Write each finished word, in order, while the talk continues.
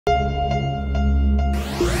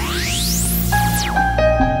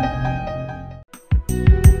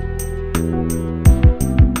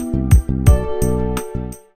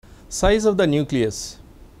Size of the nucleus.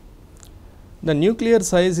 The nuclear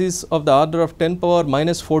size is of the order of 10 power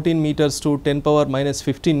minus 14 meters to 10 power minus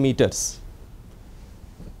 15 meters.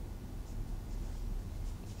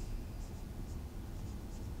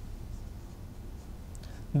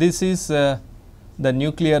 This is the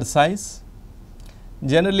nuclear size.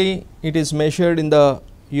 Generally, it is measured in the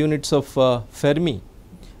units of Fermi.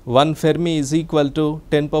 1 Fermi is equal to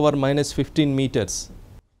 10 power minus 15 meters.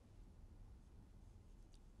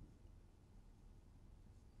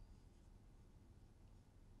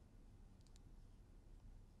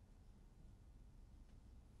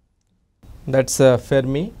 That is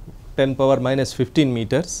Fermi, 10 power minus 15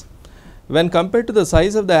 meters. When compared to the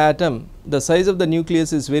size of the atom, the size of the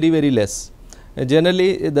nucleus is very less.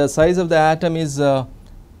 Generally, the size of the atom is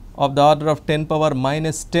of the order of 10 power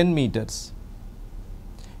minus 10 meters.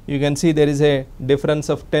 You can see there is a difference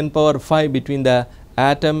of 10 power 5 between the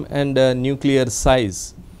atom and nuclear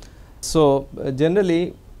size. So,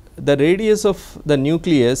 generally the radius of the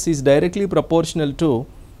nucleus is directly proportional to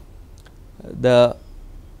the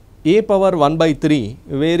a power 1 by 3,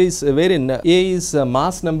 wherein a is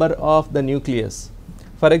mass number of the nucleus.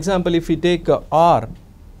 For example, if we take r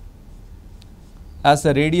as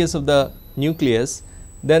the radius of the nucleus,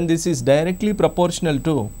 then this is directly proportional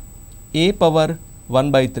to a power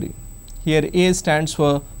 1 by 3. Here a stands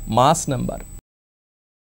for mass number.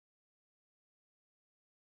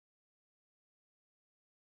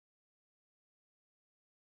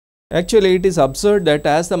 Actually, it is observed that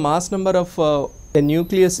as the mass number of a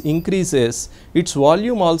nucleus increases, its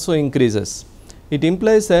volume also increases. It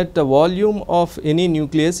implies that the volume of any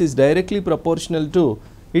nucleus is directly proportional to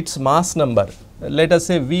its mass number. Let us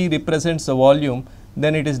say V represents the volume,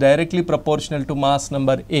 then it is directly proportional to mass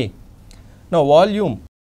number A. Now, volume,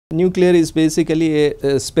 nuclear is basically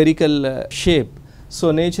a spherical shape.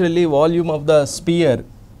 So, naturally volume of the sphere,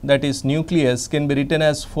 that is nucleus, can be written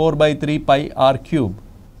as 4 by 3 pi r cube,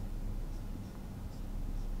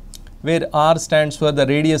 where r stands for the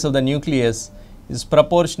radius of the nucleus is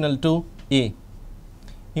proportional to A,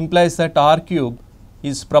 implies that r cube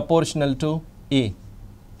is proportional to A.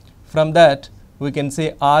 From that we can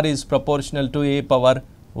say r is proportional to a power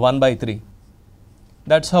 1 by 3.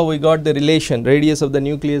 That is how we got the relation, radius of the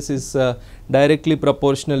nucleus is directly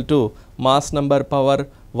proportional to mass number power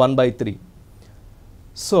 1 by 3.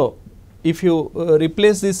 So, if you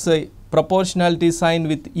replace this proportionality sign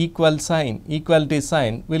with equality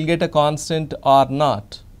sign, we will get a constant r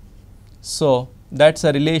naught. So, that is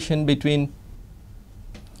a relation between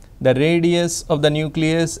the radius of the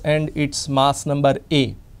nucleus and its mass number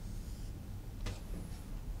A.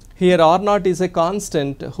 Here r naught is a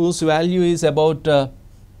constant whose value is about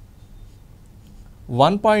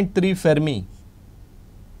 1.3 Fermi.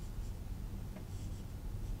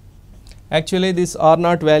 Actually, this r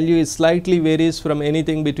naught value is slightly varies from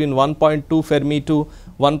anything between 1.2 Fermi to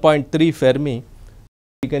 1.3 Fermi.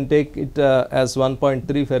 You can take it as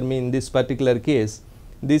 1.3 Fermi in this particular case.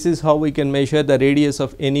 This is how we can measure the radius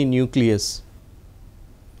of any nucleus.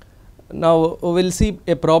 Now, we will see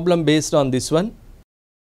a problem based on this one.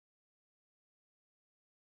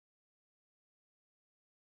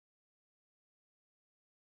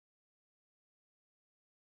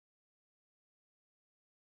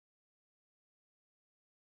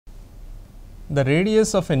 The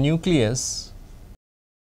radius of a nucleus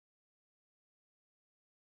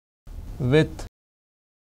with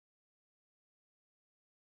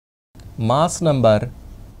mass number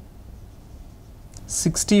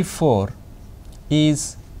 64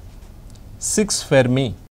 is 6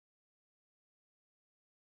 Fermi.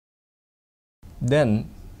 Then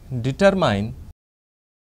determine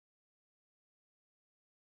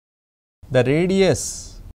the radius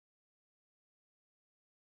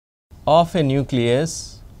of a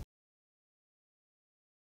nucleus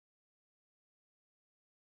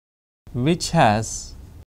which has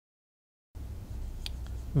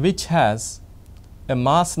a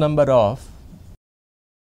mass number of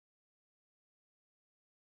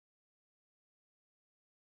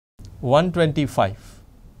 125.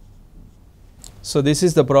 So, this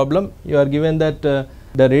is the problem. You are given that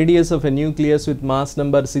the radius of a nucleus with mass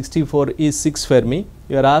number 64 is 6 Fermi.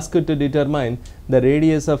 You are asked to determine the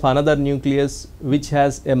radius of another nucleus which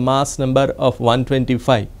has a mass number of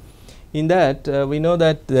 125. In that we know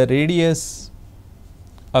that the radius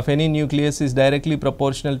of any nucleus is directly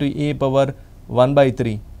proportional to a power 1 by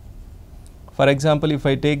 3. For example, if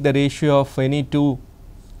I take the ratio of any two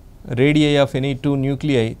radii of any two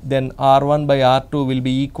nuclei, then R1 by R2 will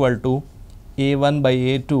be equal to A1 by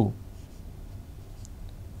A2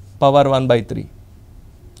 power 1 by 3.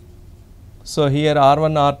 So, here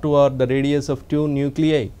R1 R2 are the radius of two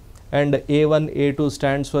nuclei and A1, A2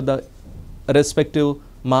 stands for the respective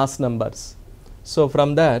mass numbers. So,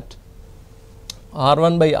 from that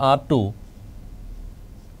R1 by R2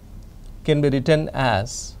 can be written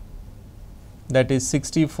as, that is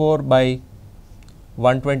 64 by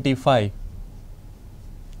 125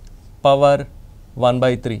 power 1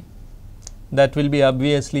 by 3, that will be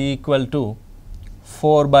obviously equal to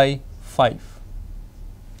 4 by 5.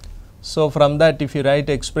 So, from that if you write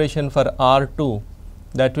expression for R2,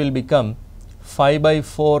 that will become 5 by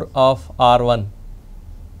 4 of R1.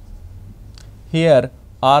 Here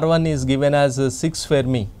R1 is given as 6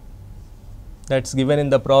 Fermi, that is given in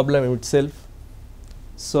the problem itself.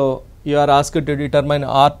 So, you are asked to determine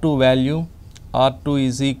R2 value. R2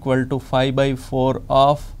 is equal to 5 by 4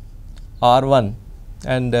 of R1,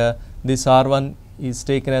 and this R1 is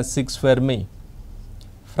taken as 6 Fermi.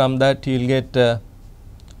 From that you will get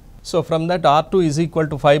so from that R2 is equal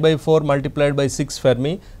to 5 by 4 multiplied by 6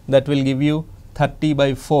 Fermi, that will give you 30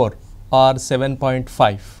 by 4 or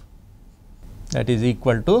 7.5, that is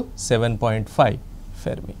equal to 7.5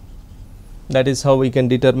 Fermi. That is how we can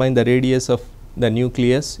determine the radius of the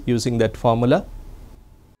nucleus using that formula.